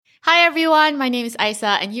Hi everyone, my name is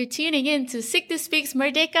Aisa and you're tuning in to Sick to Speak's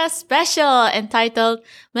Merdeka special entitled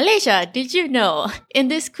Malaysia, Did You Know? In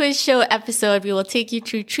this quiz show episode, we will take you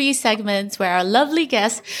through 3 segments where our lovely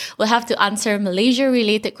guests will have to answer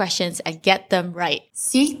Malaysia-related questions and get them right.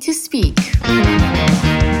 Sick to Speak.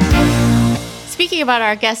 Speaking about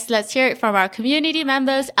our guests, let's hear it from our community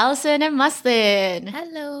members, Alison and Maslin.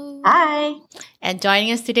 Hello. Hi. And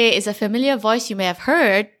joining us today is a familiar voice you may have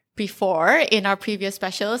heard before in our previous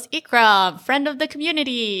specials, Ikram, friend of the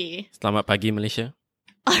community. Selamat pagi, Malaysia.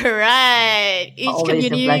 All right. Always a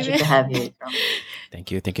pleasure to have you.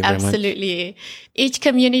 Thank you very much. Absolutely. Each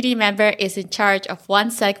community member is in charge of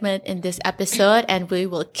one segment in this episode, and we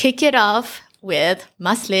will kick it off with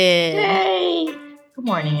Maslin. Yay! Good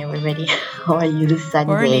morning, everybody. How are you this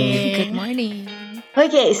Sunday? Morning. Good morning.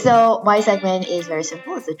 Okay, so my segment is very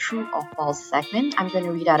simple. It's a true or false segment. I'm going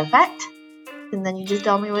to read out a fact, and then you just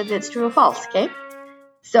tell me whether it's true or false, okay?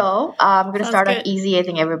 So, I'm going to start off easy. I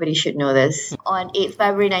think everybody should know this. On 8th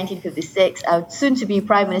February 1956, our soon-to-be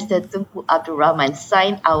Prime Minister Tunku Abdul Rahman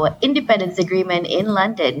signed our independence agreement in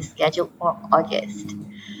London, scheduled for August.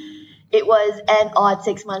 It was an odd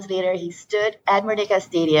 6 months later, he stood at Merdeka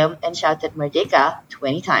Stadium and shouted Merdeka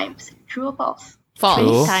 20 times. True or false? False.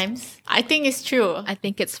 20 times. I think it's true. I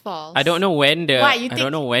think it's false. I don't know when Why, you I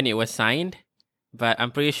don't know when it was signed, but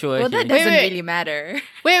I'm pretty sure. Well, that Wait, doesn't wait. really matter.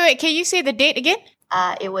 Wait, can you say the date again?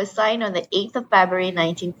 It was signed on the 8th of February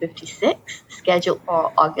 1956, scheduled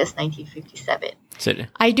for August 1957. So,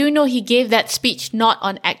 I do know he gave that speech not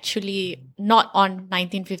on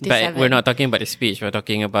 1957. but we're not talking about the speech. We're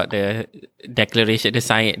talking about the declaration,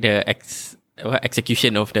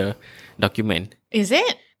 execution of the document. Is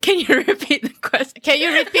it? Can you repeat the question? Can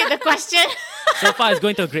you repeat the question? So far, it's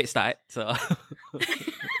going to a great start. So,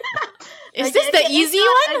 Is this the easy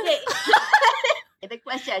one? Okay. The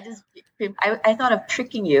question, I thought of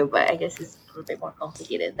tricking you, but I guess it's a little bit more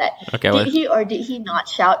complicated. okay, Did he or did he not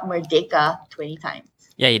shout Merdeka 20 times?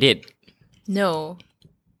 yeah, he did. No.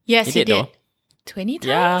 Yes, He he did, did. though. 20 times?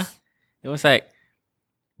 Yeah, it was like,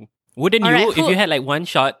 wouldn't All you, right, if who- you had like one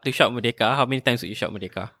shot to shout Merdeka, how many times would you shout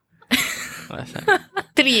Merdeka? What's that?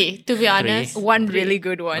 3, to be honest. One really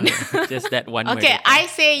good one. Just that one. Okay, Merdeka. I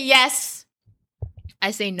say yes.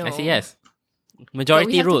 I say no. I say yes. But we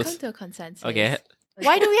Majority have rules. to come to a consensus. Okay.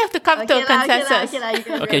 Why do we have to come to a consensus?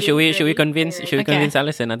 Okay, should we convince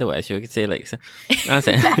Alison otherwise? Should we say like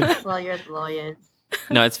Alison? Lawyers.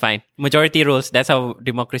 No, it's fine. Majority rules. That's how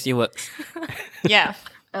democracy works. Yeah.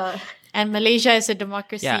 Uh, And Malaysia is a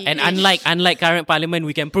democracy. Yeah, and unlike current parliament,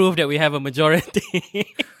 we can prove that we have a majority.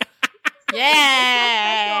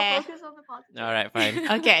 Yeah. Focus on the positive. All right,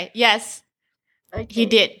 fine. Okay, yes, Okay. he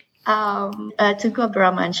did. Tunku Abdul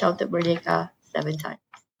Rahman shouted Merdeka 7 times.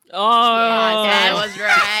 Oh, I was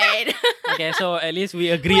right. okay. So at least we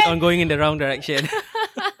agreed on going in the wrong direction.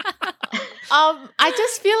 I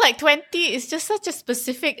just feel like 20 is just such a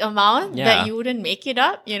specific amount Yeah. that you wouldn't make it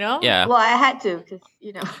up, you know? Yeah, Well, I had to because,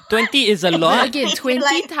 20 is a But lot. again,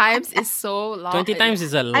 20 times is so long. 20 times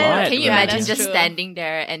is a lot. Can you Yeah, imagine that's just true. standing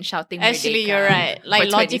there and shouting Actually, Merdeka you're right. for Like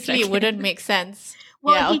 20 logically, it seconds? wouldn't make sense.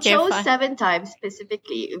 Well, Yeah, he okay, chose fine. 7 times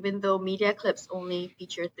specifically, even though media clips only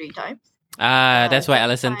feature 3 times. That's why 7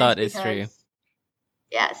 Alison times thought it's true. because-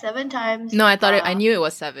 Yeah, 7 times. No, I knew it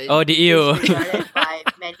was 7. Oh, did you? Is regarded by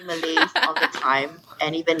many Malays of the time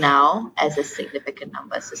and even now as a significant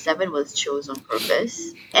number. So 7 was chosen on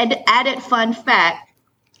purpose. And added fun fact,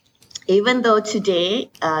 even though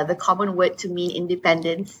today the common word to mean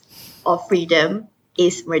independence or freedom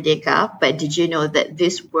is Merdeka, but did you know that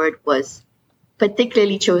this word was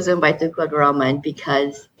particularly chosen by Tunku Abdul Rahman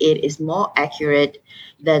because it is more accurate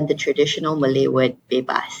than the traditional Malay word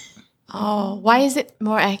bebas? Oh, why is it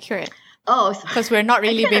more accurate? Oh, so Because we're not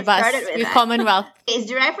really I could've started bebas. with We're that. Commonwealth. it's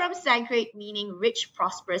derived from Sanskrit meaning rich,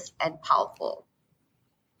 prosperous, and powerful.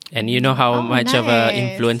 And you know how Oh, much of a nice.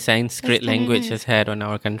 influence Sanskrit That's kinda language nice. has had on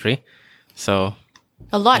our country. So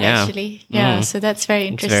A lot, Yeah. actually. Yeah, Mm. so that's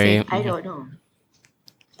very it's interesting. very. I don't know.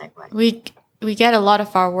 Like what? We get a lot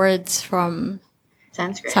of our words from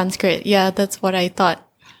Sanskrit. Sanskrit. Yeah, that's what I thought.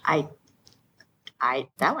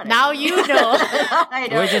 That one. I Now don't you know. know. I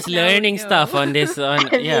don't We're just know. learning stuff on this. On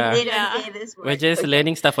They yeah, don't Yeah. say this word. we're just Okay.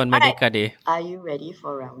 learning stuff on Alright. Merdeka Day. Are you ready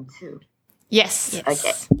for round 2? Yes.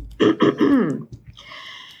 Okay.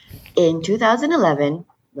 In 2011,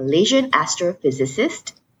 Malaysian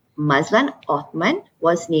astrophysicist Mazlan Othman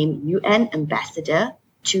was named UN ambassador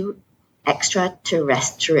to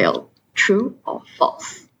extraterrestrial. True or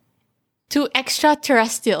false? To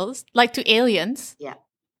extraterrestrials, like to aliens? Yeah.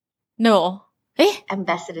 No. Eh?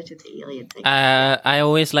 Ambassador to the alien thing. I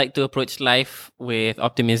always like to approach life with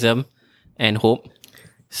optimism and hope.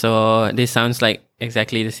 So this sounds like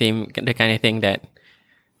exactly the kind of thing that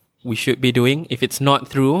we should be doing. If it's not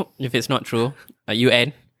true,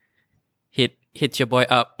 UN, hit your boy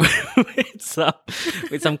up with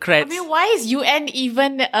some creds. I mean, why is UN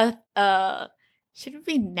even shouldn't it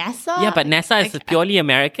be NASA? Yeah, but NASA is purely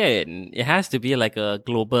American. It has to be like a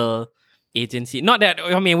global agency. Not that,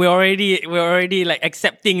 I mean, we're already like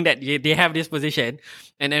accepting that they have this position,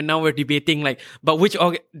 and then now we're debating like, but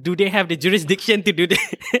do they have the jurisdiction to do this?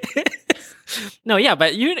 No, yeah,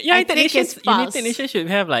 but United Nations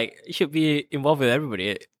should be involved with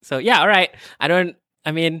everybody. So yeah, all right.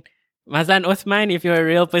 Mazlan Othman, if you're a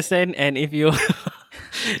real person, and if you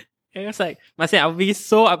it was like, I'll be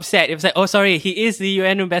so upset if it's like, oh, sorry, he is the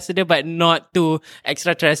UN ambassador, but not to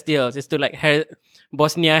extraterrestrials. It's to like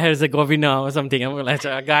Bosnia Herzegovina or something. I'm like,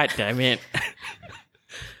 oh, God damn it.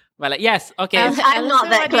 But like, yes, okay. I'm not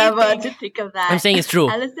that clever to think of that. I'm saying it's true.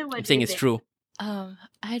 Alison, I'm saying it's true.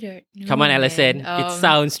 I don't know. Come on, Alison. It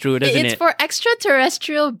sounds true, doesn't it? It's for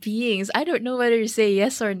extraterrestrial beings. I don't know whether to say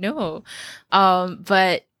yes or no.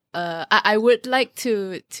 But I would like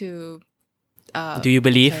to do you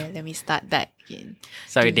believe? Sorry, let me start back again.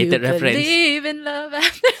 Sorry, dated reference. Believe in love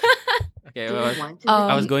after. Okay,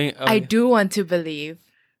 I was going. I do want to believe,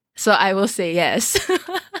 so I will say yes.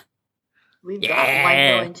 We've got 1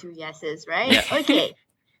 no and 2 yeses, right? Yeah. Okay.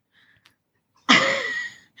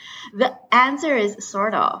 The answer is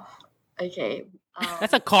sort of. Okay.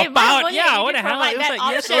 That's a cop Mas, out. Yeah, what the hell? It was like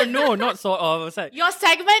yes or no, not sort of. It was like, Your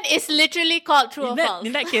segment is literally called true or false.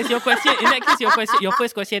 in that case, your first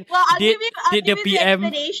question. Well, I'll did give the you PM? the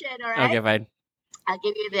explanation, all right? Okay, fine. I'll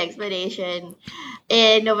give you the explanation.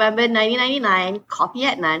 In November 1999, Kofi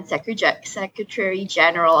Annan, Secretary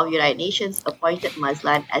General of United Nations, appointed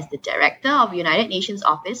Mazlan as the Director of United Nations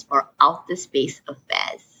Office for Outer Space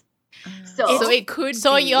Affairs. So it could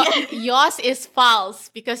be. Yours is false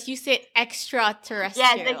because you said extraterrestrial.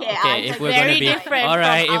 Yes, okay. Okay, if we're Very gonna be different all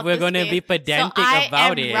right, from if we're outer gonna be space. pedantic So I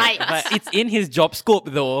about am it, right. but it's in his job scope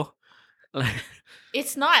though.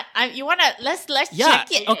 It's not. You wanna let's Yeah.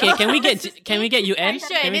 check it. Okay. Can we get UN?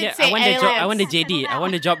 Sure, Can we it get? didn't I want say the job. I aliens. want the JD. I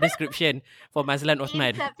want the job description for Mazlan in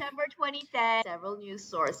Othman. September 2010, several news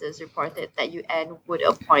sources reported that UN would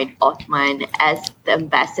appoint Othman as the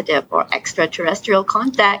ambassador for extraterrestrial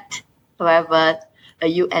contact. However, a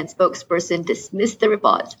UN spokesperson dismissed the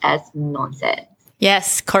reports as nonsense.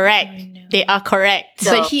 Yes, correct. They are correct.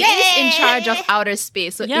 So- But he is in charge of outer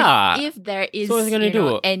space. So Yeah. if there is So what's he gonna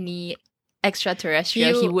do? any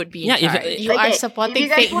extraterrestrial, he would be in Yeah, if- charge. You are supporting if you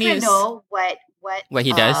guys fake want news. to know what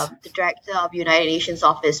he does? the Director of United Nations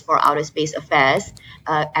Office for Outer Space Affairs,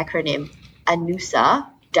 acronym ANUSA,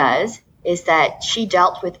 does, is that she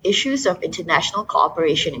dealt with issues of international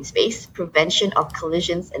cooperation in space, prevention of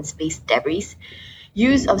collisions and space debris,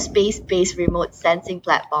 use of space-based remote sensing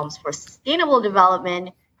platforms for sustainable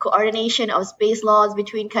development, coordination of space laws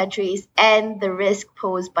between countries, and the risk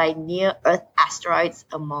posed by near-Earth asteroids,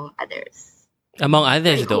 among others. Among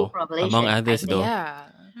others, Pretty cool though. from Malaysia, Among others, I though. Yeah.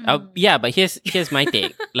 Yeah, but here's my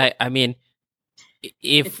take. Like, I mean,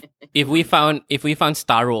 if we found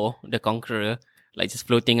Starro the Conqueror like just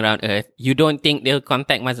floating around Earth, you don't think they'll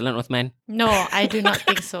contact Mazlan Othman? No, I do not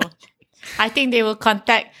think so. I think they will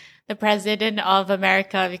contact the President of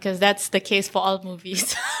America because that's the case for all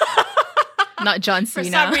movies. Not John For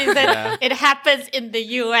Cena. some reason, Yeah. it happens in the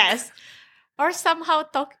US. Or somehow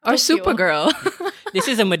Tokyo. Or Supergirl. This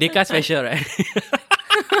is a Merdeka special, right?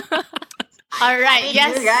 All right, I mean,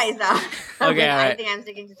 yes. you guys are. Okay, I alright. think I'm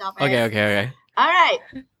sticking to top. Okay. All right.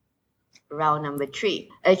 Round number 3.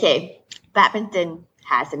 Okay. Badminton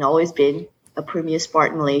has and always been a premier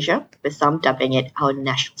sport in Malaysia, with some dubbing it our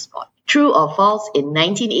national sport. True or false, in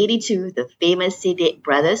 1982, the famous Sidek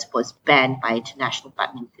brothers was banned by International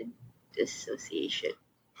Badminton Association.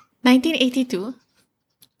 1982?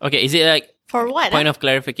 Okay, is it like For what? point of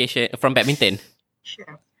clarification from badminton?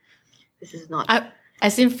 Sure. This is not.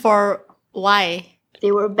 As in for why?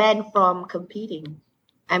 They were banned from competing.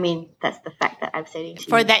 I mean, that's the fact that I'm saying to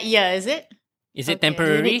For you. that year, is it? Is it Okay. You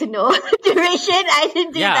temporary? need to know the duration. I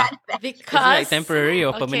didn't do Yeah. that. Is it Because like temporary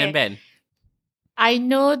or permanent okay, ban? I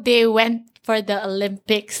know they went for the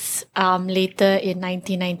Olympics later in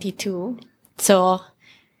 1992. So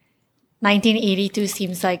 1982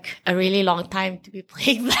 seems like a really long time to be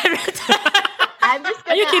playing badminton. I'm just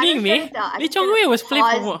Are you gonna- kidding I'm me? just gonna- I'm Lee just Chong gonna Wei was playing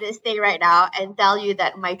for pause what? this thing right now and tell you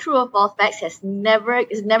that my true or false facts is never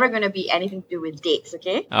going to be anything to do with dates.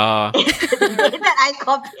 Okay, Oh, the date that I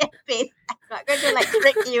copy and paste, I'm not going to like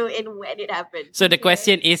trick you in when it happened. so the Okay?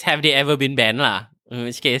 question is, have they ever been banned, lah? In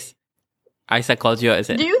which case, Isa calls you out. Is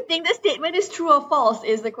it? Do you think the statement is true or false?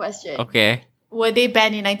 Is the question. Okay. were they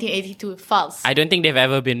banned in 1982? False. I don't think they've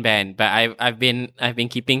ever been banned, but I've been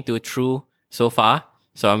keeping to true so far.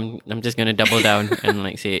 So I'm just gonna double down and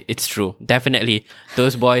like say it's true. Definitely,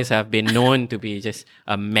 those boys have been known to be just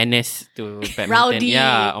a menace to badminton. Rowdy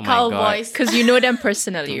yeah, oh my cowboys. Because you know them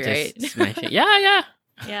personally, god, right? just smash it. Yeah.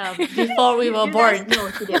 Yeah, before we were You born. guys know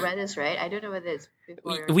Sidik brothers, right? I don't know whether it's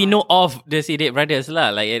before or We not. know of the Sidik brothers lah,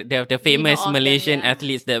 like the famous of them, Malaysian yeah.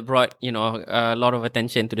 athletes that brought a lot of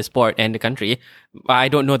attention to the sport and the country. But I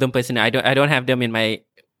don't know them personally. I don't have them in my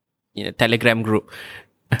Telegram group.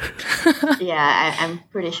 Yeah, I'm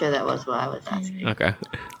pretty sure that was what I was asking. Okay.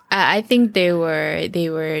 I think they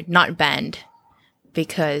were not banned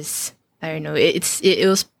because I don't know. It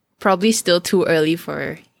was probably still too early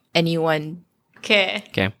for anyone. Okay.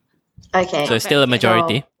 Okay. Okay. So it's still a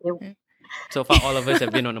majority. So, it- So far, all of us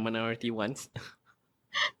have been on a minority once.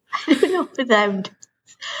 I don't know for them.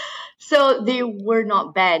 So they were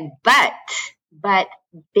not banned, but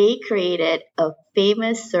they created a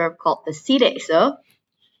famous serve called the Sidik serve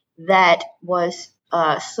that was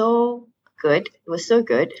so good. It was so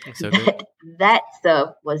good So good. that serve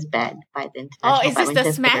was banned by the International Oh, is this the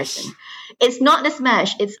Badminton smash? Federation. It's not the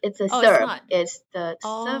smash. It's a Oh, it's serve. not. It's the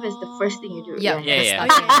serve is the first thing you do. Yeah. Yeah.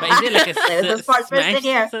 Okay. But is it like a There's a smart person smash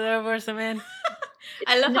here. serve or something?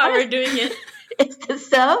 I love how we're doing it. It's the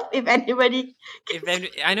serve. If anybody,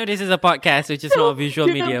 I know this is a podcast, which is not a visual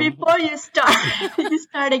medium. Before you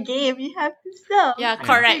start a game, you have to serve. Yeah,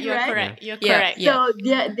 correct. You're Right? correct. You're Yeah. correct.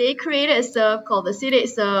 So they created a serve called the Sidik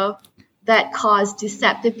serve that caused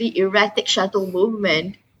deceptively erratic shuttle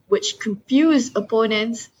movement, which confused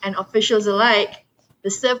opponents and officials alike.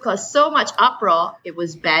 The serve caused so much uproar, it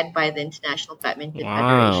was banned by the International Badminton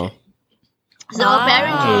Federation. Wow. So Ah.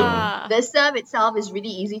 apparently, the serve itself is really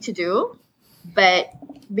easy to do, but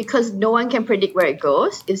because no one can predict where it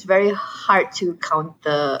goes, it's very hard to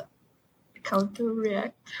counter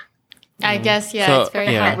react. I guess, yeah, So, it's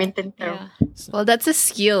very yeah. hard. Badminton term. Yeah. Well, that's a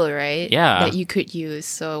skill, right? Yeah. That you could use.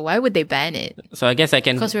 So why would they ban it? So I guess I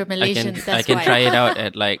can. 'Cause we're Malaysians, I that's can why. try it out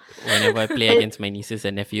at like whenever I play against my nieces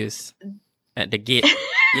and nephews at the gate.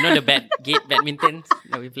 You know the gate badminton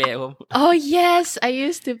that we play at home. Oh yes, I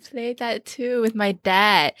used to play that too with my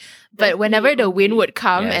dad. But whenever the wind would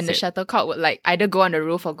come Yeah, and the that's it. shuttlecock would like either go on the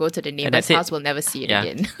roof or go to the neighbor's that's it. house, we'll never see it Yeah.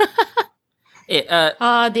 again. Hey,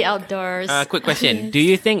 The outdoors. quick question: Do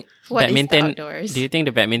you think What is the badminton? outdoors? Do you think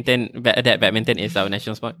the badminton is our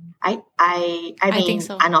national sport? I mean, think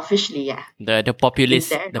so. unofficially, yeah. The populace,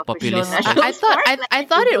 Is there an the official populace. national- I thought I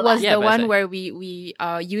thought it was Yeah, the but it's one like- where we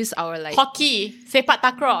use our like Hockey, sepak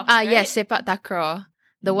takraw. right? yes, sepak takraw.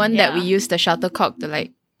 The one that we Yeah. use the shuttlecock to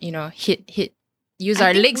like, hit use I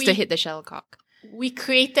our think legs to we- hit the shuttlecock. We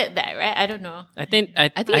created that, right? I don't know. I think I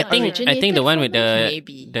think it I think the one with originated from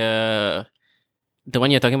maybe. the one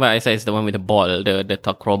you're talking about, Isa, is the one with the ball, the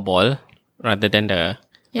takraw ball, rather than the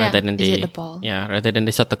rather than Is the it the ball? yeah, rather than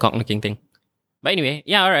the shuttlecock looking thing. But anyway,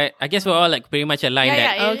 yeah, all right. I guess we're all like pretty much aligned Yeah,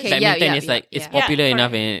 that yeah, it is. Okay, badminton yeah, is like it's yeah. popular Yeah,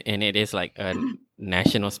 enough correct. and it is like a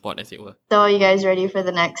national sport, as it were. So, you guys ready for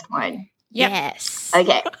the next one? Yep. Yes.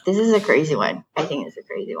 Okay, this is a crazy one. I think it's a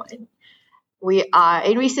crazy one. We are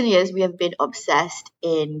in recent years we have been obsessed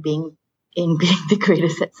in being the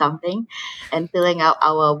greatest at something and filling out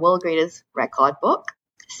our world greatest record book.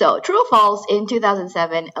 So, true or false, in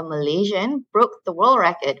 2007, a Malaysian broke the world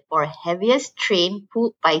record for heaviest train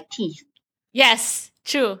pulled by teeth. Yes,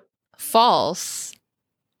 true. False.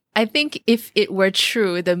 I think if it were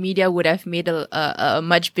true, the media would have made a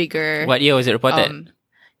much bigger What year was it reported?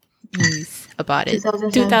 news about it.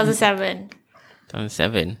 2007.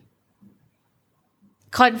 2007.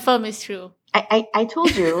 Confirm is true. I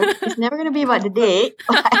told you, it's never going to be about the date.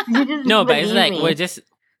 You just No, but it's believe like me. we're just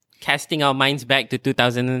casting our minds back to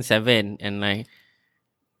 2007 and like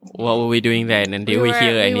what were we doing then? And did we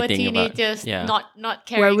hear anything about? teenagers, Yeah. not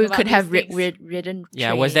caring Where we about could these have things. ridden.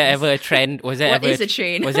 Yeah, was there ever a trend? Was there What ever is a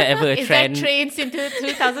train? Was there ever a Is trend? that trains into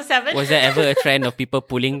 2007? Was there ever a trend of people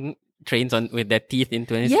pulling trains on with their teeth in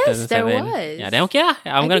 2007? Yes, there was. Yeah, then okay.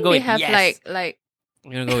 I'm gonna think go they with have yes. like. I'm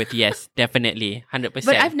gonna go with yes, definitely, 100%.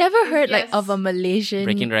 But I've never heard like Yes. of a Malaysian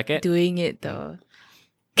Breaking record? doing it though.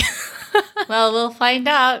 Well, we'll find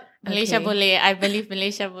out. Malaysia Okay. boleh. I believe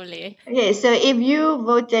Malaysia boleh. Okay, so if you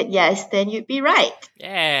voted yes, then you'd be right.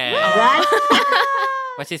 Yeah. Right?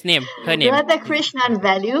 What's his name? Her name. Radha Krishnan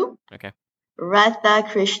Value. Okay. Radha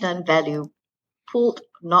Krishnan Value pulled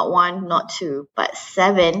not one, not two, but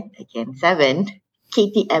seven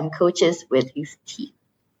KTM coaches with his teeth.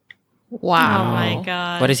 Wow. Oh my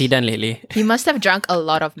god. What has he done lately? He must have drunk a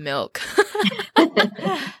lot of milk.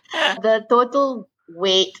 The total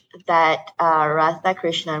weight that Radha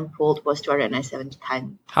Krishnan pulled was 207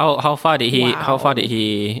 tons. How far did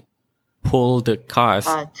he pull the cars?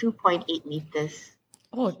 2.8 meters.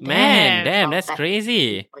 Oh, Damn, that's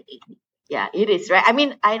crazy. 2.8 meters. Yeah, it is, right? I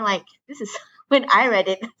mean, I'm like, this is when I read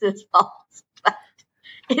it, this is false, but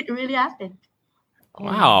it really happened.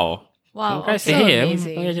 Wow. Congrats to so him.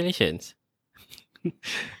 amazing. Congratulations.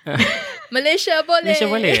 Malaysia boleh. Malaysia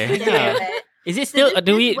boleh. Yeah. Right? Is it So still? this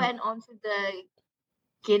Do we? went on to the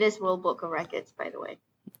Guinness World Book of Records, by the way.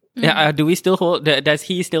 Yeah. Do we still hold? Does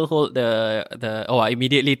he still hold the? Oh,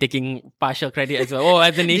 immediately taking partial credit as well. Oh,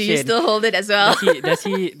 as a Do nation. you still hold it as well?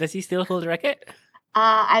 Does he still hold the record?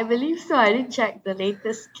 I believe so. I didn't check the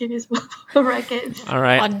latest Guinness World Book of Records. All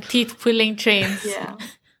right. On teeth pulling trains. Yeah.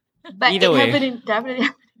 But Either it way. definitely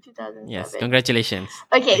happened in 2007. Yes. Congratulations.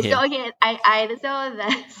 Okay, to so him. again, so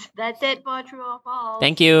that's it for true or false.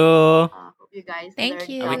 Thank you. Hope you guys Thank learned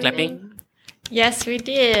you. Are we something. clapping? Yes, we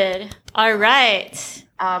did. All right.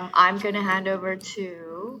 I'm gonna hand over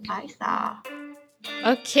to Aisa.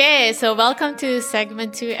 Okay, so welcome to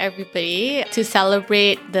segment 2, everybody. To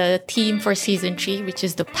celebrate the theme for season 3, which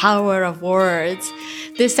is the power of words.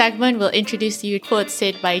 This segment will introduce you quotes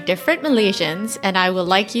said by different Malaysians, and I would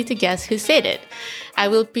like you to guess who said it. I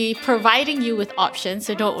will be providing you with options,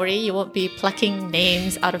 so don't worry, you won't be plucking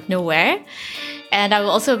names out of nowhere. And I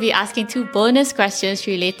will also be asking 2 bonus questions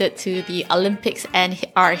related to the Olympics and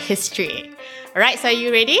our history. All right, so are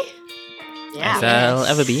you ready? Yeah. As I'll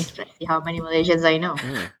ever be. Let's see how many Malaysians I know.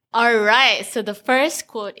 All right, so the first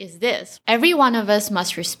quote is this. Every one of us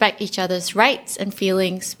must respect each other's rights and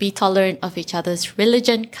feelings, be tolerant of each other's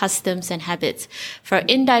religion, customs, and habits. For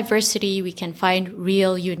in diversity, we can find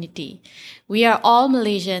real unity. We are all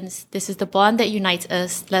Malaysians. This is the bond that unites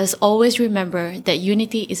us. Let us always remember that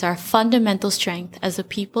unity is our fundamental strength as a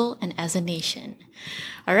people and as a nation.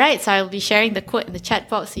 All right, so I will be sharing the quote in the chat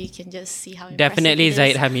box so you can just see how impressive Definitely it is.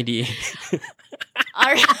 Zaid Hamidi.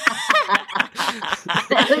 All right.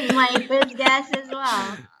 That was my first guess as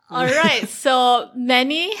well. All right. So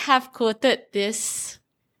many have quoted this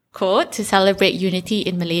quote to celebrate unity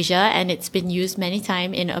in Malaysia, and it's been used many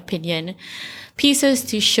times in opinion pieces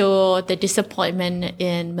to show the disappointment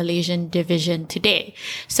in Malaysian division today.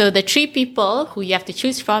 So the 3 people who you have to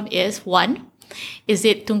choose from is 1. Is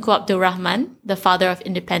it Tunku Abdul Rahman, the father of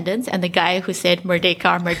independence and the guy who said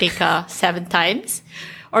Merdeka, Merdeka 7 times?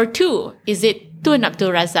 Or 2, is it Tun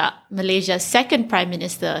Abdul Razak, Malaysia's second prime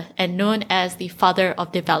minister and known as the father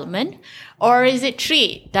of development? Or is it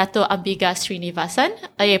 3, Dato' Ambiga Srinivasan,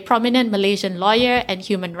 a prominent Malaysian lawyer and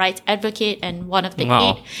human rights advocate and one of the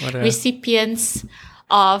Wow, 8 what a- recipients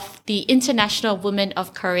of the International Women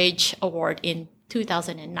of Courage Award in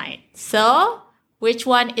 2009? So, which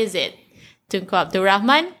one is it? Tunku Abdul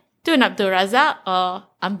Rahman, Tun Abdul Razak, or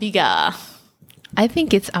Ambiga? I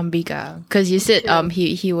think it's Ambiga because you said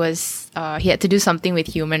he was he had to do something with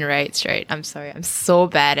human rights, right? I'm sorry, I'm so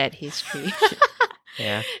bad at history.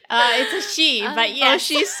 Yeah. It's a she, but yes. Oh,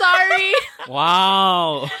 she's sorry.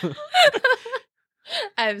 Wow.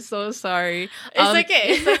 I'm so sorry. It's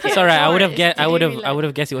okay. It's okay. It's alright. I Don't would have worry. guessed. I Today would have. we I learn. would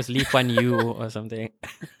have guessed it was Lee Kuan Yew or something.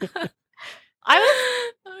 I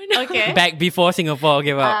was okay. Back before Singapore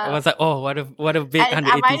gave up, I was like, oh, what a big And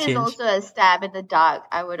 180 mine is change. also a stab in the dark.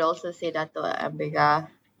 I would also say Dato' Ambiga.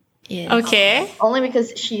 Yes. Okay. Only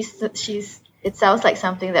because she's it sounds like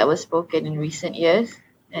something that was spoken in recent years,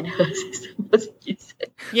 and hers is the most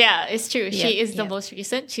recent. Yeah, it's true. She Yep, is the yep. most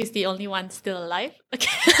recent. She's the only one still alive.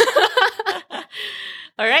 Okay.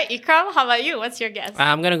 All right, Ikram, how about you? What's your guess?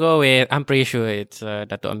 I'm gonna go with. I'm pretty sure it's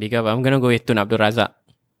Dato' Ambiga, but I'm gonna go with Tun Abdul Razak.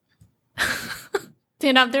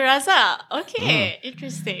 Tun Abdul Razak. Okay,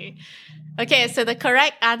 interesting. Okay, so the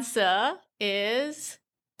correct answer is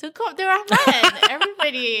Tunku Abdul Rahman.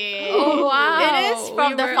 Everybody. Oh, wow. It is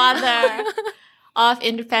from We the were- father of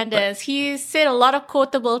independence. He said a lot of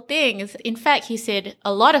quotable things. In fact, he said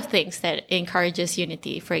a lot of things that encourages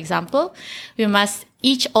unity. For example, we must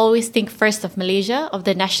each always think first of Malaysia, of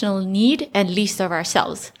the national need, and least of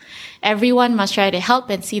ourselves. Everyone must try to help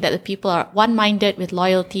and see that the people are one-minded with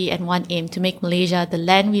loyalty and one aim to make Malaysia, the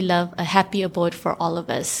land we love, a happy abode for all of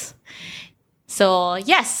us. So,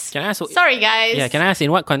 yes. Can I ask? Sorry, guys. Yeah, can I ask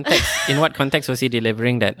in what context? In what context was he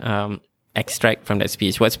delivering that extract from that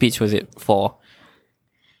speech? What speech was it for?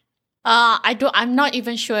 I'm not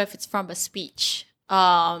even sure if it's from a speech.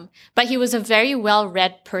 But he was a very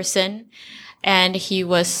well-read person and he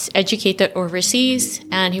was educated overseas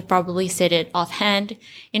and he probably said it offhand.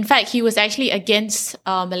 In fact, he was actually against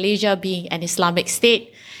Malaysia being an Islamic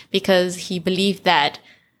state because he believed that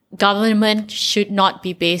government should not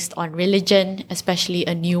be based on religion, especially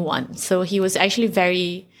a new one. So he was actually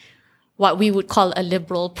very what we would call a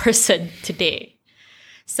liberal person today.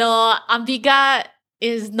 So Ambiga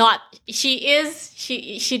is not,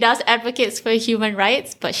 she does advocate for human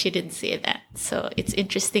rights, but she didn't say that. So it's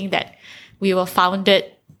interesting that we were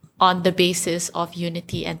founded on the basis of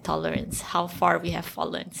unity and tolerance. How far we have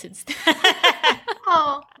fallen since then.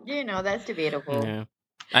 Oh, that's debatable. Yeah.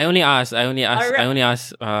 I only asked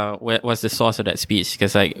what was the source of that speech,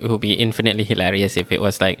 because like it would be infinitely hilarious if it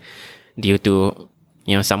was like due to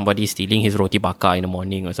somebody stealing his roti bakar in the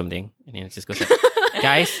morning or something, and it just goes like,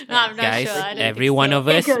 guys, Sure. every one of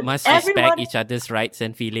us Because must everyone- respect each other's rights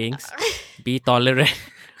and feelings, be tolerant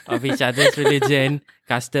of each other's religion,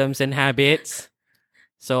 customs, and habits.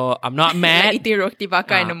 So I'm not Like mad. eating roti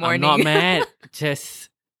bakar in the morning. I'm not mad. Just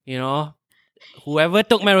whoever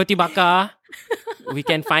took my roti bakar, we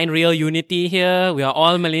can find real unity here. We are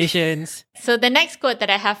all Malaysians. So the next quote that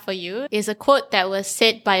I have for you is a quote that was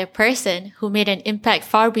said by a person who made an impact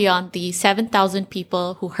far beyond the 7,000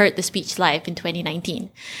 people who heard the speech live in 2019.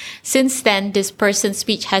 Since then, this person's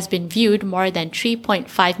speech has been viewed more than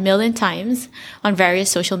 3.5 million times on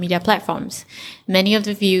various social media platforms. Many of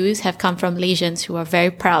the views have come from Malaysians who are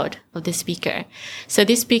very proud of this speaker. So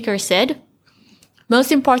this speaker said,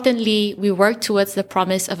 "Most importantly, we work towards the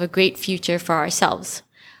promise of a great future for ourselves.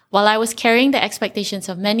 While I was carrying the expectations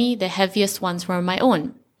of many, the heaviest ones were my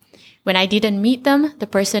own. When I didn't meet them, the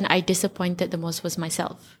person I disappointed the most was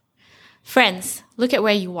myself. Friends, look at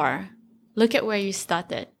where you are. Look at where you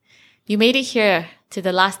started. You made it here to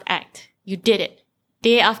the last act. You did it.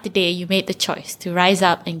 Day after day, you made the choice to rise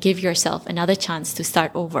up and give yourself another chance to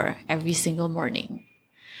start over every single morning."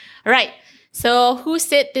 All right. So who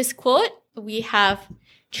said this quote? We have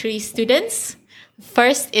 3 students.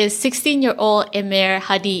 First is 16-year-old Emir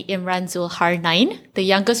Hadi Imranzul Harnain, the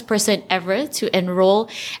youngest person ever to enroll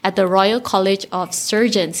at the Royal College of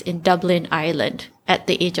Surgeons in Dublin, Ireland at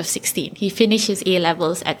the age of 16. He finished his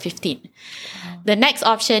A-levels at 15. The next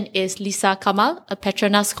option is Lisa Kamal, a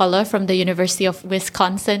Petronas scholar from the University of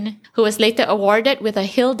Wisconsin, who was later awarded with a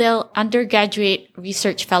Hilldale Undergraduate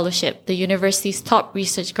Research Fellowship, the university's top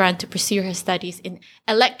research grant to pursue her studies in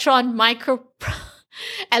electron microprobe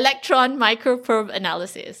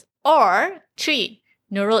analysis. Or 3,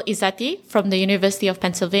 Nurul Izzati from the University of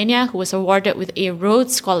Pennsylvania, who was awarded with a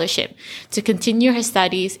Rhodes Scholarship to continue her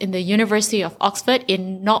studies in the University of Oxford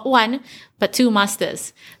in not 1, but 2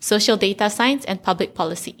 masters, social data science and public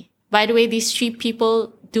policy. By the way, these 3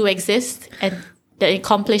 people do exist and the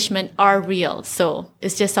accomplishments are real. So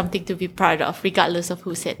it's just something to be proud of, regardless of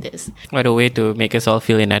who said this. What a way to make us all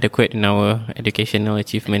feel inadequate in our educational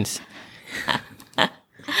achievements.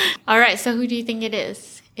 All right, so who do you think it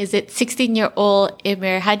is? Is it 16-year-old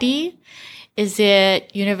Emir Hadi? Is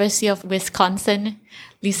it University of Wisconsin,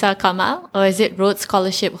 Lisa Kamal? Or is it Rhodes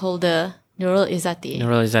Scholarship holder, Nurul Izzati?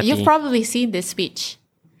 Nurul Izzati. You've probably seen this speech.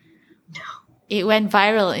 It went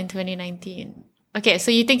viral in 2019. Okay,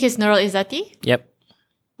 so you think it's Nurul Izzati? Yep.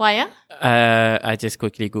 Why, yeah? I just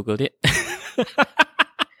quickly Googled it.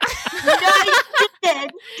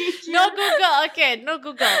 Did you? No Google. Okay, no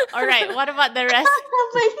Google. All right, what about the rest?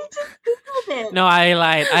 But you just Googled it. No, I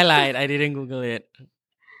lied. I didn't Google it.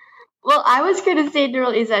 Well, I was going to say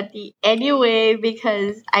Nurul Izzati anyway,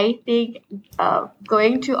 because I think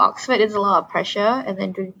going to Oxford is a lot of pressure, and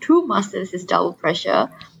then doing 2 masters is double pressure,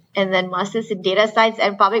 and then masters in data science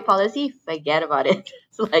and public policy, forget about it.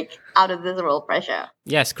 It's like out of this world pressure.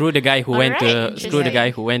 Yeah, screw the guy who went to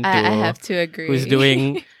I have to agree. who's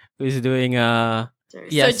doing surgery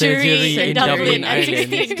in Dublin,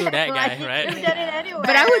 Ireland. Screw that guy, right? You've done it anyway,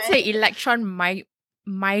 But I would right? say electron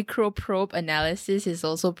microprobe analysis is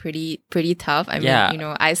also pretty tough. I mean,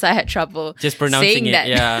 Yeah. Isa had trouble Just pronouncing saying it. that.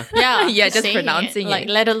 Yeah. Yeah, Yeah, just saying pronouncing like, it.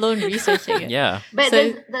 let alone researching it. Yeah. But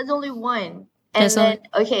So- there's only one. And There's then,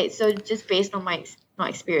 okay, so just based on my not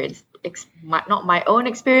experience, not my own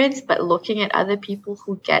experience, but looking at other people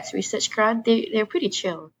who gets research grant, they're pretty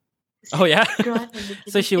chill. Oh yeah. Grant and they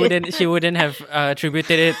So can- she wouldn't have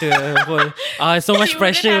attributed it to the whole so much She wouldn't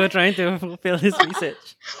pressure have- trying to fulfill his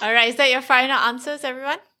research. All right, is that your final answers,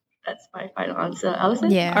 everyone? That's my final answer.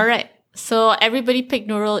 Alison? Yeah. All right. So everybody picked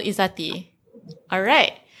Nurul Izzati. All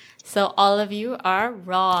right. So all of you are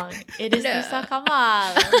wrong. It is Lisa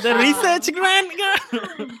Kamal. The research grant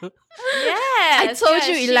girl. Yes. I told yes,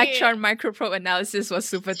 you she- electron microprobe analysis was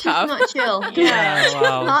super She's tough. not chill. Yeah,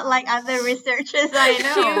 wow. Not like other researchers I She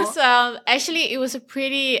know. was actually, it was a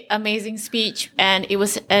pretty amazing speech, and it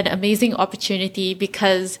was an amazing opportunity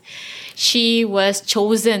because she was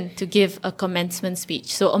chosen to give a commencement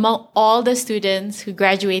speech. So among all the students who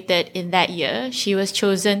graduated in that year, she was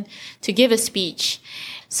chosen to give a speech.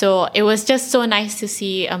 So it was just so nice to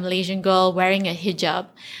see a Malaysian girl wearing a hijab,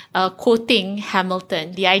 quoting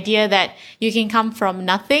Hamilton, the idea that you can come from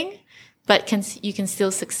nothing, but you can still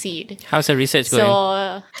succeed. How's the research going?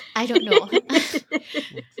 So I don't know,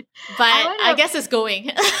 but I guess it's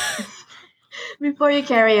going. Before you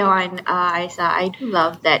carry on, Isa, I do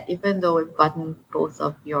love that even though we've gotten both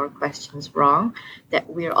of your questions wrong, that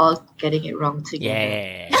we're all getting it wrong together.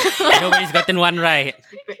 Yeah. Nobody's gotten one right.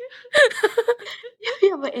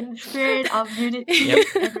 Yeah, but in spirit of unity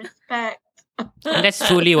and respect. And that's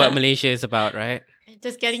truly what Malaysia is about, right?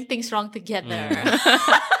 Just getting things wrong together.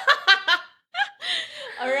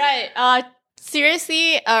 All right.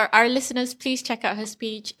 Seriously, our listeners, please check out her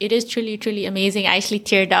speech. It is truly, truly amazing. I actually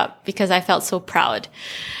teared up because I felt so proud.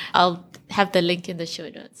 I'll have the link in the show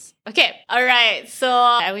notes. Okay. All right. So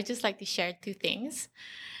I would just like to share two things.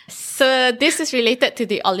 So this is related to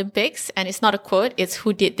the Olympics, and it's not a quote. It's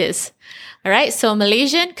who did this. All right. So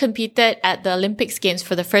Malaysian competed at the Olympics Games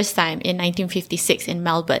for the first time in 1956 in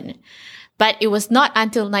Melbourne. But it was not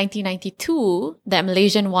until 1992 that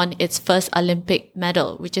Malaysia won its first Olympic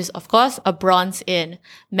medal, which is, of course, a bronze in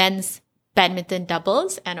men's badminton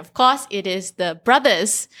doubles. And of course, it is the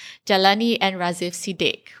brothers, Jalani and Razif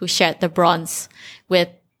Siddiq, who shared the bronze with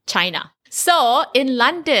China. So in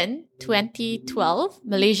London, 2012,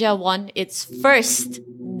 Malaysia won its first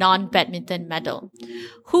non-badminton medal.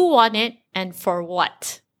 Who won it and for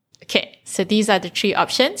what? Okay, so these are the three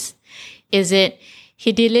options. Is it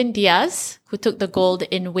Hidilyn Diaz, who took the gold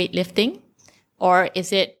in weightlifting? Or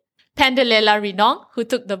is it Pandalela Rinong, who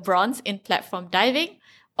took the bronze in platform diving?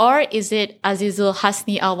 Or is it Azizul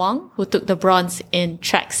Hasni Awang, who took the bronze in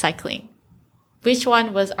track cycling? Which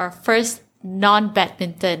one was our first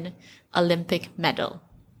non-badminton Olympic medal?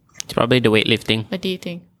 It's probably the weightlifting. What do you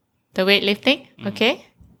think? The weightlifting? Okay.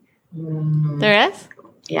 The rest?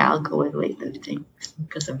 Yeah, I'll go with weightlifting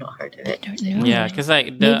because I've not heard of it. Yeah, because like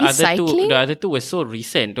the Maybe other cycling? the other two were so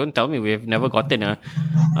recent. Don't tell me we've never gotten a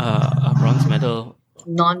bronze medal.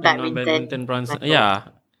 Non-badminton. Bronze. medal. Yeah.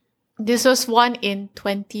 This was won in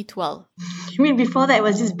 2012. You mean before that it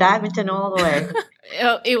was just badminton all the way?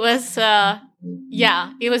 It was,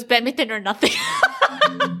 it was badminton or nothing.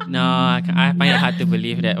 No, I find it hard to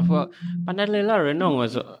believe that. Well, Pandalela Renong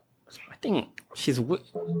was, I think she's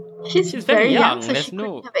very young. so There's she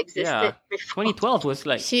no, couldn't have existed yeah. before. 2012 was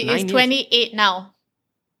like She 9 is years. 28 now.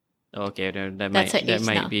 Okay, then that That's might her that age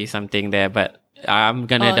might now. be something there, but I'm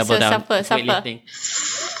gonna Oh, double so down. suffer. Weightlifting.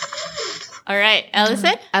 All right,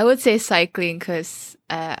 Alison? I would say cycling because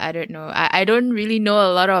I don't know. I don't really know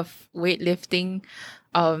a lot of weightlifting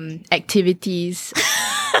activities.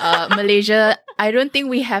 Malaysia, I don't think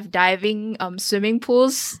we have diving swimming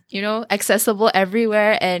pools, accessible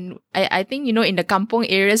everywhere. And I think, in the kampong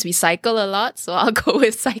areas, we cycle a lot. So I'll go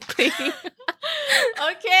with cycling.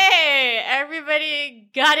 Okay, everybody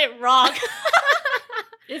got it wrong.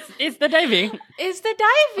 It's the diving. It's the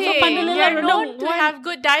diving. Pandalela You're known Renong to won. have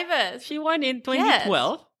good divers. She won in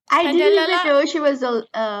 2012. I didn't even Pandalela- know she was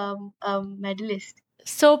a medalist.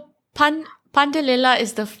 So Pandalela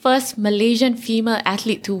is the first Malaysian female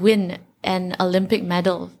athlete to win an Olympic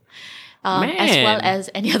medal, as well Man. as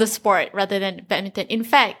any other sport rather than badminton. In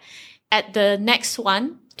fact, at the next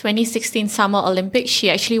one, 2016 Summer Olympics, she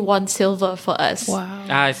actually won silver for us. Wow.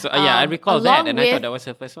 I recall that, along and I with- thought that was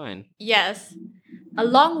her first one. Yes.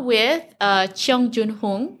 Along with Cheong Jun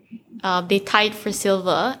Hung, they tied for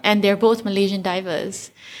silver, and they're both Malaysian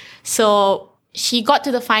divers. So she got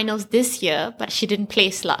to the finals this year, but she didn't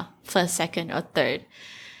place first, second, or third.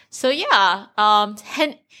 So yeah,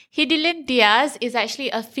 Hidilyn Diaz is actually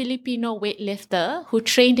a Filipino weightlifter who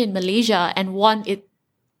trained in Malaysia and won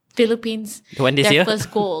Philippines The one this their year?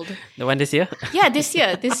 first gold. The one this year? Yeah, this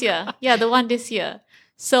year. Yeah, the one this year.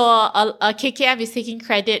 So KKM is taking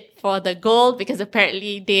credit for the gold because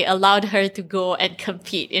apparently they allowed her to go and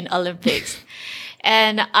compete in Olympics.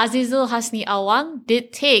 And Azizul Hasni Awang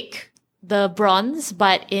did take the bronze,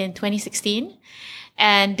 but in 2016.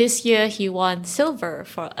 And this year he won silver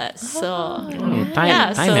for us. So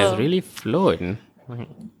Time so- has really flown. God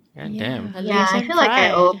damn. Yeah, I Malaysian feel like I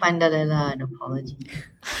pride. owe Pandalela an apology.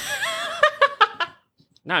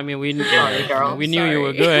 No, I mean we Sorry, girl. we knew you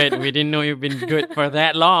were Sorry. good. We didn't know you've been good for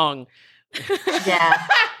that long. Yeah.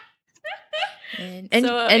 And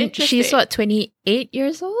So she's interesting. what, 28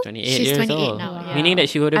 years old? 28 She's years 28 old. now, yeah. Meaning that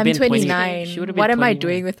she would have I'm been 29. She would have been What am I 29.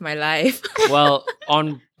 doing with my life? Well,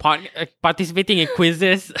 on participating in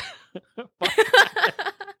quizzes.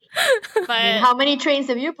 But How many trains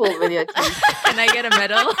have you pulled with your team? Can I get a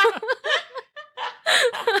medal?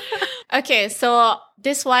 okay, so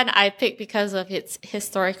this one I picked because of its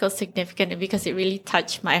historical significance and because it really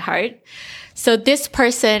touched my heart. So this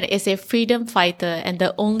person is a freedom fighter and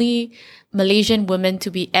the only Malaysian woman to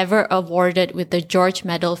be ever awarded with the George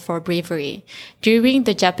Medal for bravery. During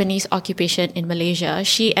the Japanese occupation in Malaysia,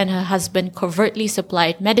 she and her husband covertly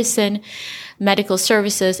supplied medicine, medical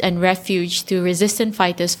services, and refuge to resistant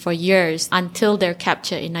fighters for years until their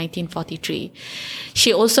capture in 1943.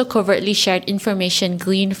 She also covertly shared information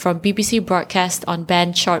gleaned from BBC broadcast on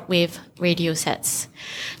banned shortwave radio sets.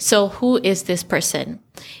 So who is this person?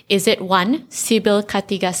 Is it 1, Sibyl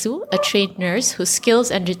Katigasu, a trained nurse whose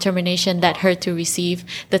skills and determination led her to receive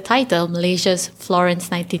the title Malaysia's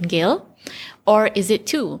Florence Nightingale? Or is it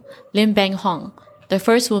 2, Lim Beng Hong, the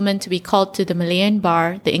first woman to be called to the Malayan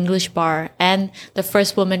Bar, the English Bar, and the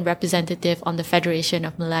first woman representative on the Federation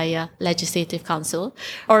of Malaya Legislative Council?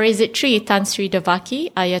 Or is it 3, Tan Sri Devaki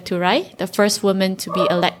Ayaturai, the first woman to be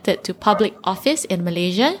elected to public office in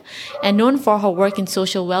Malaysia and known for her work in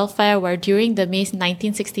social welfare, where during the May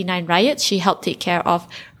 1969 riots, she helped take care of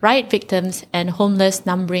riot victims and homeless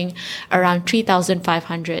numbering around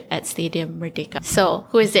 3,500 at Stadium Merdeka. So,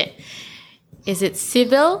 who is it? Is it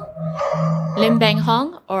Sibyl, Lim Beng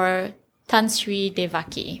Hong, or Tan Sri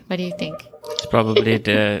Devaki? What do you think? It's probably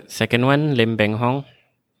the second one, Lim Beng Hong.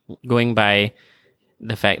 Going by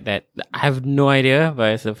the fact that I have no idea,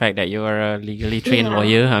 but it's the fact that you are a legally trained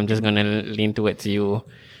lawyer, I'm just gonna lean towards you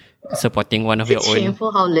supporting one of your It's own.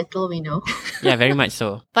 shameful how little we know. Yeah, very much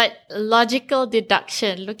so. But logical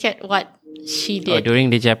deduction, look at what she Oh, did.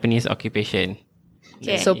 during the Japanese occupation.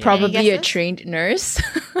 Okay. So Any probably a guesses? trained nurse.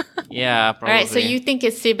 Yeah, probably. All right, so you think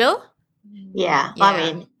it's Sibyl? Yeah, Yeah. I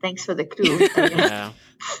mean, thanks for the clue. I guess. Yeah.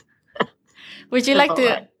 Would you like Sibyl, to?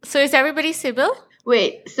 right? So is everybody Sibyl?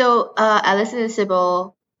 Wait, so Alison is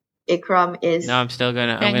Sybil, Ikram is. No, I'm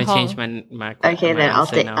gonna Beng change Hong. my Okay, my then I'll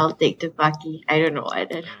answer take now. I'll take Tupaki. I don't know why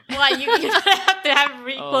then. Why you don't have to have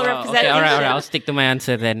equal Oh, wow. representation? Okay, all right. I'll stick to my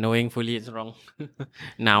answer then, knowing fully it's wrong.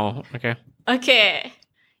 Now, okay. Okay.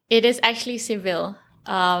 It is actually Sibyl.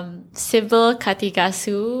 Sibyl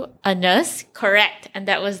Katigasu, a nurse, correct. And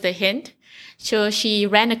that was the hint. So she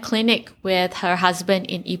ran a clinic with her husband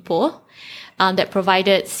in Ipoh that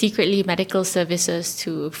provided secretly medical services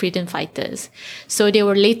to freedom fighters. So they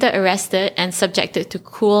were later arrested and subjected to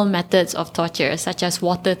cruel methods of torture, such as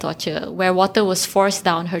water torture, where water was forced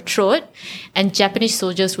down her throat and Japanese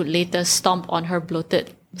soldiers would later stomp on her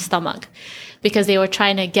bloated stomach because they were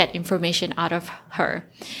trying to get information out of her.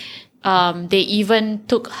 They even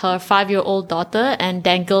took her 5-year-old daughter and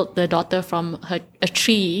dangled the daughter from a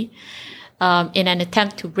tree in an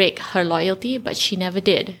attempt to break her loyalty, but she never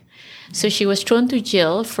did. So she was thrown to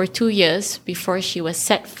jail for 2 years before she was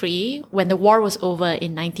set free when the war was over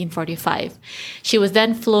in 1945. She was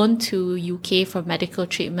then flown to UK for medical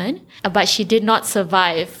treatment, but she did not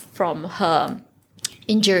survive from her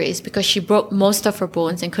injuries because she broke most of her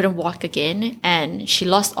bones and couldn't walk again, and she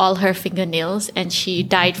lost all her fingernails, and she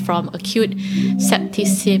died from acute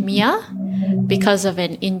septicemia because of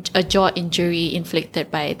a jaw injury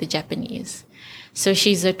inflicted by the Japanese. So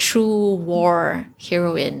she's a true war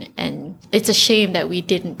heroine, and it's a shame that we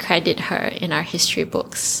didn't credit her in our history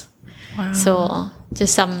books. Wow. So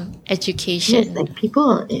just some education. Yes, like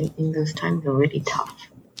people in those times were really tough.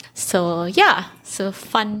 So yeah, so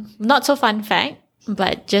fun, not so fun fact,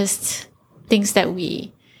 but just things that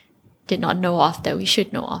we did not know of that we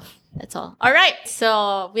should know of. That's all. All right.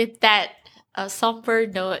 So with that somber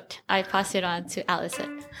note, I pass it on to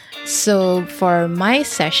Alison. So for my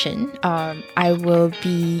session, I will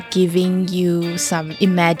be giving you some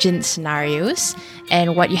imagined scenarios,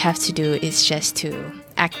 and what you have to do is just to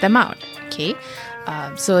act them out. Okay.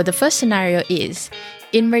 So the first scenario is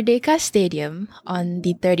in Merdeka Stadium on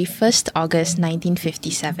the 31st August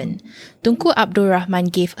 1957, Tunku Abdul Rahman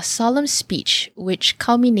gave a solemn speech which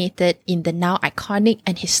culminated in the now iconic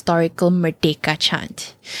and historical Merdeka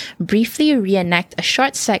chant. Briefly reenact a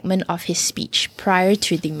short segment of his speech prior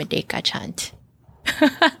to the Merdeka chant.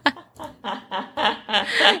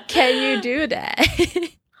 Can you do that?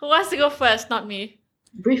 Who wants to go first? Not me.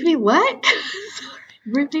 Briefly, what?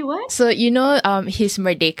 Briefly, what? So you know his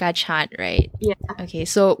Merdeka chant, right? Yeah. Okay,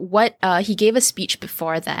 so what he gave a speech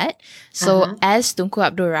before that. So Uh-huh. as Tunku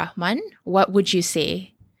Abdul Rahman, what would you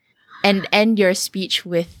say? And end your speech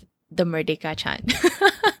with the Merdeka chant.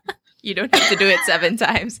 You don't have to do it 7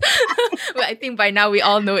 times. But I think by now we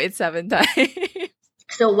all know it's 7 times.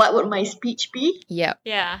 So what would my speech be? Yep,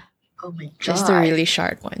 Yeah. Oh my god. just a really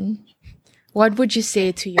short one. What would you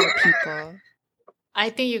say to your people? I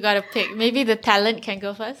think you gotta pick. Maybe the talent can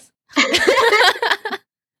go first.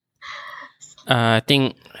 I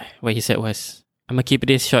think what he said was, I'm gonna keep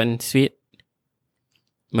this short and sweet.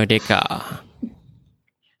 Merdeka.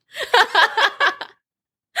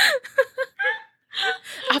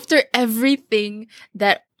 After everything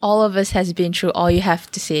that all of us has been through, all you have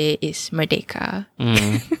to say is Merdeka.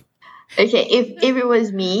 Okay, if it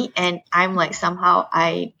was me and I'm like somehow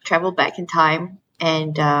I traveled back in time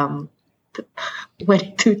and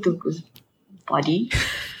went to Tunku's body,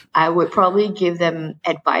 I would probably give them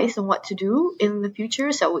advice on what to do in the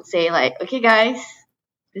future. So I would say like, okay guys,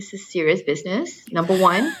 this is serious business. Number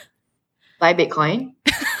one, buy Bitcoin,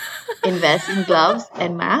 invest in gloves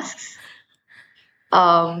and masks.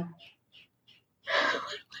 What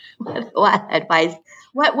advice?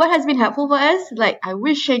 What has been helpful for us? Like, I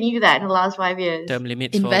wish I knew that in the last 5 years. Term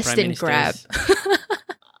limits Invest for prime in Grab. ministers.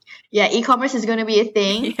 Yeah, e-commerce is going to be a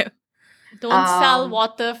thing. Yeah. Don't sell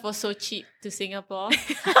water for so cheap to Singapore.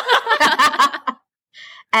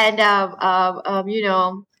 And you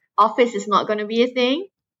know, office is not going to be a thing.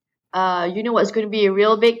 You know what's going to be a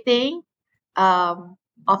real big thing?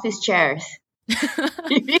 Office chairs.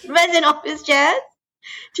 If you invest in office chairs,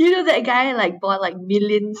 do you know that guy like bought like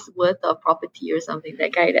millions worth of property or something?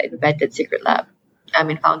 That guy that invented Secret Lab.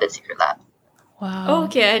 Founded Secret Lab. Wow.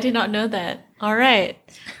 Okay, I did not know that. All right.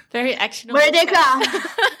 Very actionable. Merdeka!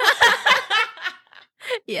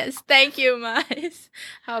 Yes, thank you, Mais.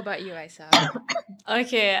 How about you, Aisa?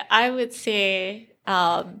 Okay, I would say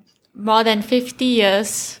more than 50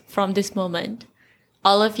 years from this moment,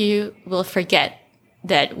 all of you will forget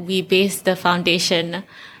that we based the foundation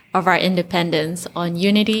of our independence on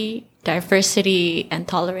unity, diversity, and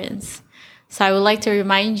tolerance. So I would like to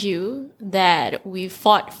remind you that we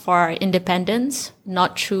fought for our independence,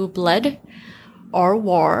 not through blood or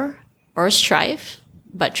war or strife,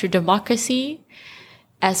 but through democracy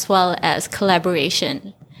as well as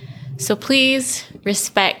collaboration. So please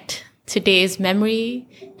respect today's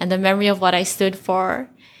memory and the memory of what I stood for,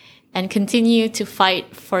 and continue to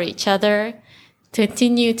fight for each other,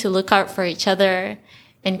 continue to look out for each other,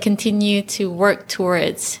 and continue to work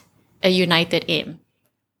towards a united aim.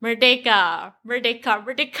 Merdeka! Merdeka!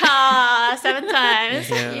 Merdeka! 7 times.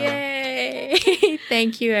 Yeah. Yay!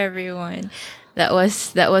 Thank you, everyone. That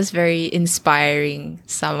was very inspiring.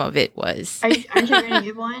 Some of it was. Aren't you going to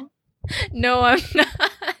give one? No, I'm not.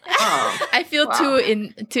 Oh, I feel wow.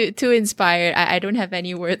 too inspired. I don't have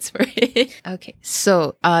any words for it. Okay,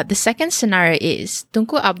 so the second scenario is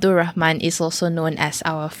Tunku Abdul Rahman is also known as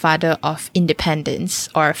our father of independence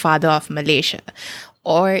or father of Malaysia,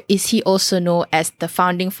 or is he also known as the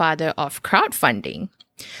founding father of crowdfunding?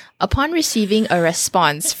 Upon receiving a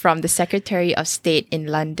response from the Secretary of State in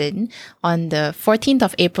London on the 14th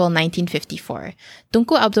of April 1954,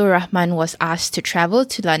 Tunku Abdul Rahman was asked to travel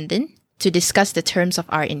to London to discuss the terms of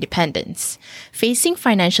our independence. Facing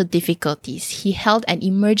financial difficulties, he held an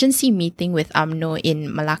emergency meeting with UMNO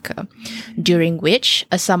in Malacca, during which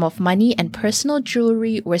a sum of money and personal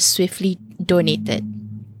jewelry were swiftly donated.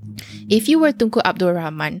 If you were Tunku Abdul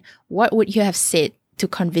Rahman, what would you have said to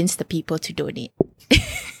convince the people to donate?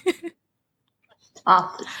 It's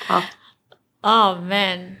tough. Oh,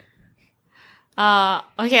 man.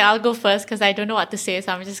 Okay, I'll go first because I don't know what to say,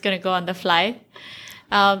 so I'm just going to go on the fly.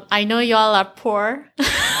 I know y'all are poor.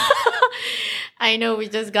 I know we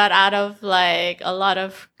just got out of like a lot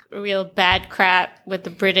of real bad crap with the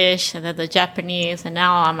British and then the Japanese, and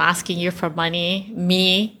now I'm asking you for money,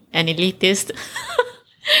 me, an elitist.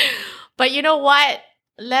 But you know what?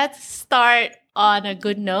 Let's start on a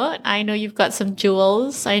good note. I know you've got some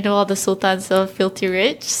jewels. I know all the sultans are filthy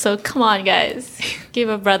rich. So come on, guys. Give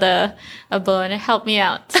a brother a bone and help me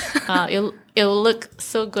out. It'll look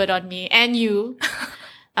so good on me and you.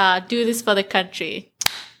 Do this for the country.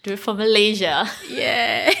 Do it for Malaysia.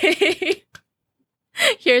 Yay!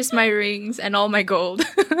 Here's my rings and all my gold.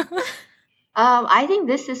 I think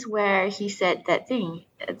this is where he said that thing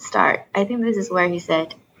at the start. I think this is where he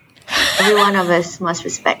said, every one of us must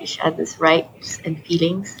respect each other's rights and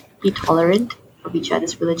feelings, be tolerant of each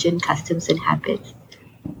other's religion, customs, and habits.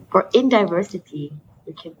 For in diversity,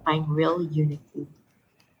 we can find real unity.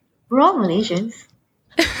 We're all Malaysians.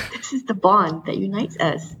 This is the bond that unites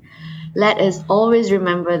us. Let us always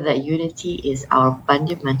remember that unity is our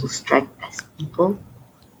fundamental strength as people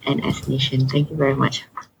and as nation. Thank you very much.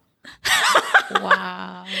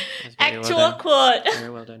 Wow. That's very Actual well done. quote. Very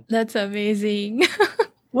well done. That's amazing.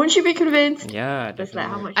 Won't you be convinced? Yeah, That's like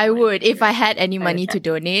how much I money would you if I have. had any money to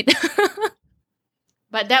donate.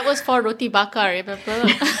 But that was for roti bakar, remember?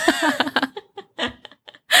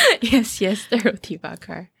 yes, the roti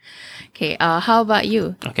bakar. Okay, how about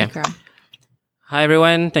you? Okay. Vikram? Hi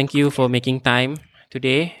everyone, thank you for making time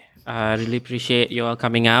today. I really appreciate you all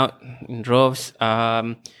coming out in droves.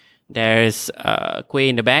 There's kuih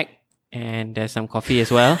in the back. and there's some coffee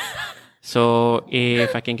as well. So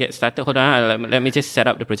if I can get started, hold on, let me just set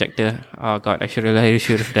up the projector. Oh God, I should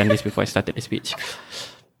have done this before I started the speech.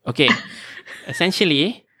 Okay,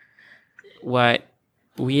 essentially, what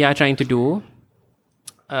we are trying to do,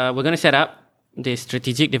 we're going to set up the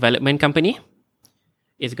strategic development company.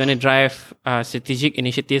 It's going to drive strategic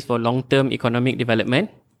initiatives for long-term economic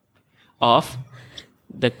development of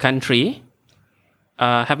the country.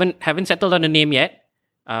 Haven't settled on the name yet.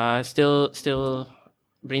 Still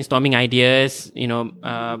brainstorming ideas.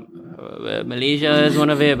 Malaysia is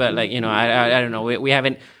one of it, but I don't know. We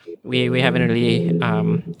haven't really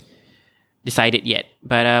decided yet.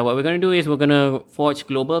 But what we're going to do is we're going to forge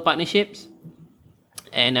global partnerships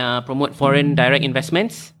and promote foreign direct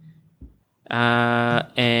investments.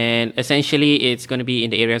 And essentially, it's going to be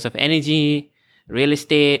in the areas of energy, real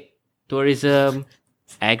estate, tourism,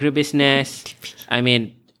 agribusiness. I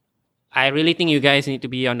mean, I really think you guys need to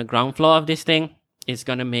be on the ground floor of this thing. It's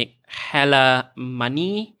going to make hella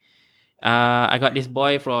money. I got this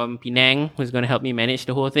boy from Penang who's going to help me manage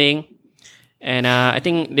the whole thing. And I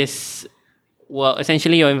think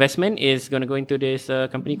essentially your investment is going to go into this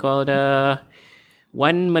company called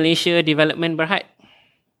One Malaysia Development Berhad.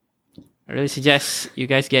 I really suggest you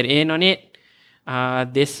guys get in on it.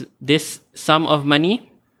 This sum of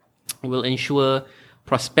money will ensure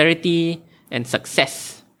prosperity and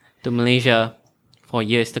success to Malaysia for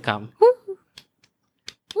years to come.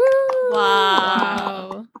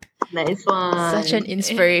 Wow. Nice one. Such an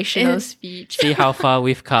inspirational speech. See how far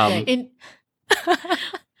we've come. In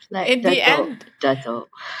the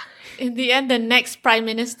end, the next Prime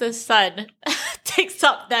Minister's son takes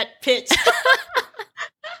up that pitch.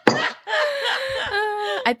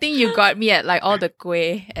 I think you got me at all the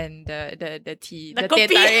kueh and the tea, The the teh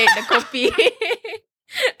kopi. tarik, the kopi.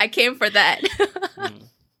 I came for that.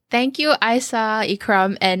 Thank you, Aisa,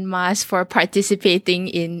 Ikram, and Mas for participating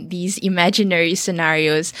in these imaginary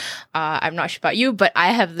scenarios. I'm not sure about you, but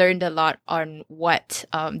I have learned a lot on what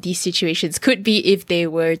these situations could be if they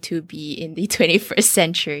were to be in the 21st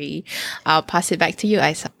century. I'll pass it back to you,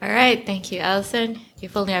 Aisa. All right, thank you, Alison.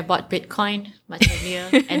 If only I bought Bitcoin much earlier.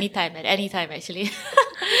 At any time, actually.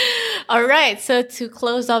 All right, so to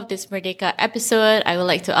close off this Merdeka episode, I would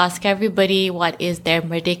like to ask everybody what is their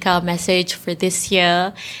Merdeka message for this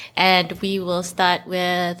year. And we will start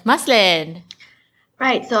with Maslin.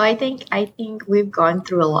 Right. So I think we've gone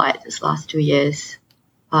through a lot this last 2 years,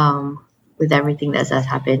 with everything that has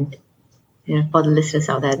happened. For the listeners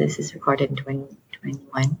out there, this is recorded in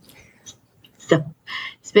 2021. So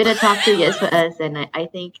it's been a tough 2 years for us, and I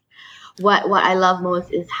think what I love most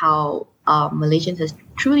is how Malaysians has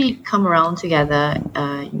truly come around together,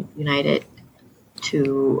 united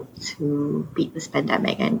to beat this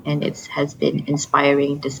pandemic, and it has been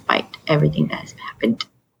inspiring despite everything that has happened.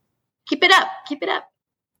 Keep it up.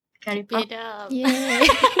 Curry pop. It up. Yay.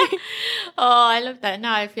 Oh, I love that.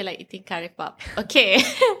 Now I feel like eating curry pop. Okay.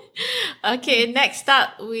 Okay, next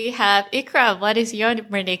up we have Ikram. What is your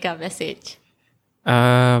Merdeka message?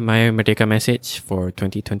 My Merdeka message for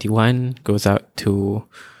 2021 goes out to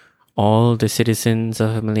all the citizens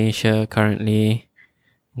of Malaysia currently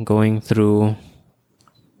going through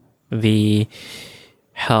the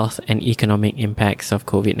health and economic impacts of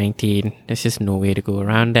COVID-19. There's just no way to go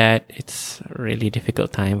around that. It's a really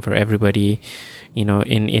difficult time for everybody.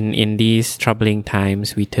 In these troubling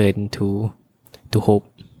times, we turn to hope,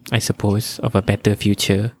 I suppose, of a better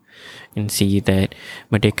future, and see that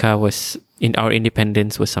Merdeka our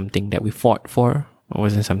independence was something that we fought for. It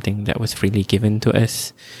wasn't something that was freely given to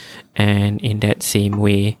us. And in that same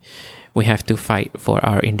way, we have to fight for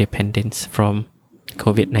our independence from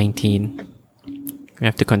COVID-19. We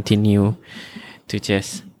have to continue to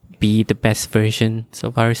just be the best versions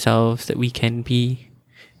of ourselves that we can be.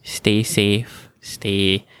 Stay safe,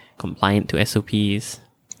 stay compliant to SOPs,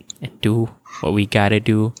 and do what we gotta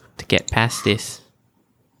do to get past this.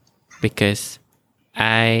 Because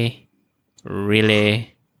I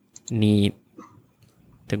really need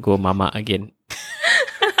to go mama again.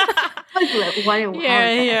 How is this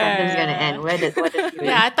going to end? What does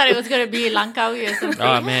Yeah, I thought it was going to be Langkawi or something.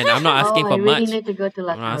 Oh man, I'm not asking for I really much. need to go to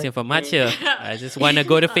I'm not asking for Langkawi. much here. I just want to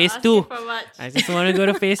go to phase Asking 2. for much. I just want to go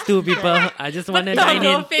to phase 2, people. I just want to dine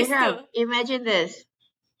in. Phase two. Imagine this.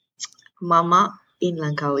 Mama in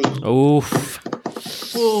Langkawi. Oof.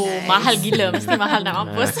 Oh, mahal gila. Mesti mahal nak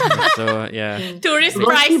mampus. So yeah. Tourist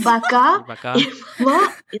Roti price. bakar Bakar.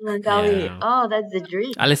 Mak in Langkawi. Yeah. Oh, that's the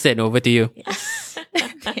dream. Alison, over to you.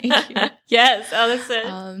 Thank you. Yes,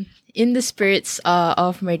 Alison. In the spirits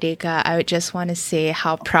of Merdeka, I would just want to say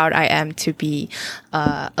how proud I am to be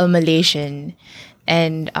a Malaysian.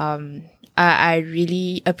 And I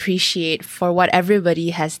really appreciate for what everybody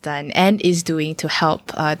has done and is doing to help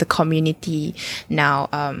the community now.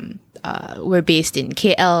 We're based in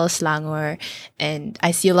KL, Selangor, and I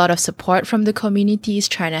see a lot of support from the communities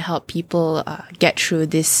trying to help people get through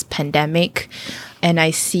this pandemic. And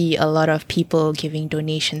I see a lot of people giving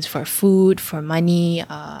donations for food, for money,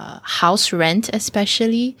 house rent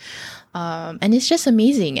especially. And it's just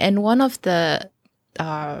amazing. And one of the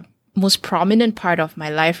most prominent part of my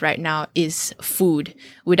life right now is food.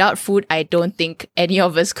 Without food, I don't think any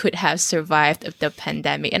of us could have survived the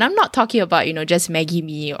pandemic. And I'm not talking about, just Maggi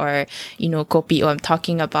mee or, kopi. I'm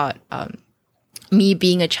talking about me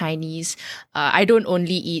being a Chinese. I don't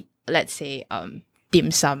only eat, let's say,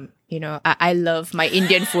 dim sum. I love my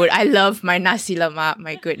Indian food. I love my nasi lemak.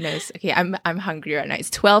 My goodness. Okay, I'm hungry right now. It's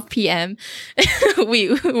 12 p.m.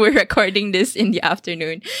 We're recording this in the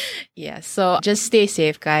afternoon. Yeah, so just stay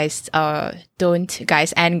safe, guys.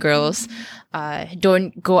 Guys and girls,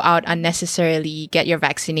 don't go out unnecessarily. Get your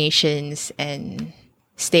vaccinations and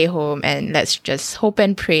stay home. And let's just hope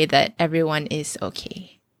and pray that everyone is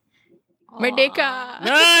okay. Merdeka!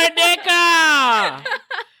 Merdeka!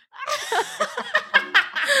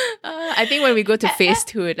 I think when we go to phase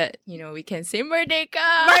 2, that we can say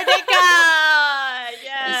Merdeka. Merdeka.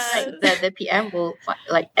 Yes. It's like the PM will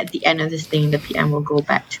at the end of this thing, the PM will go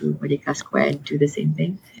back to Merdeka Square and do the same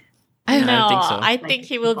thing. I don't think so. I think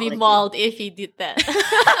he will be mauled if he did that.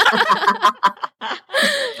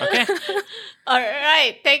 Okay. All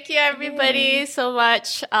right. Thank you, everybody, so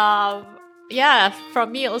much.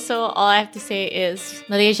 From me also, all I have to say is,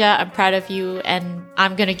 Malaysia, I'm proud of you, and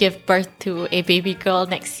I'm going to give birth to a baby girl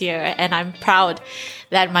next year, and I'm proud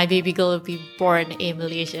that my baby girl will be born a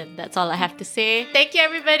Malaysian. That's all I have to say. Thank you,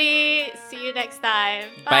 everybody. See you next time.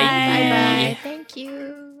 Bye. Bye-bye. Thank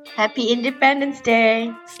you. Happy Independence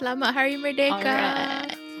Day. Selamat Hari Merdeka. All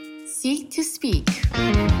right. Seek to Speak.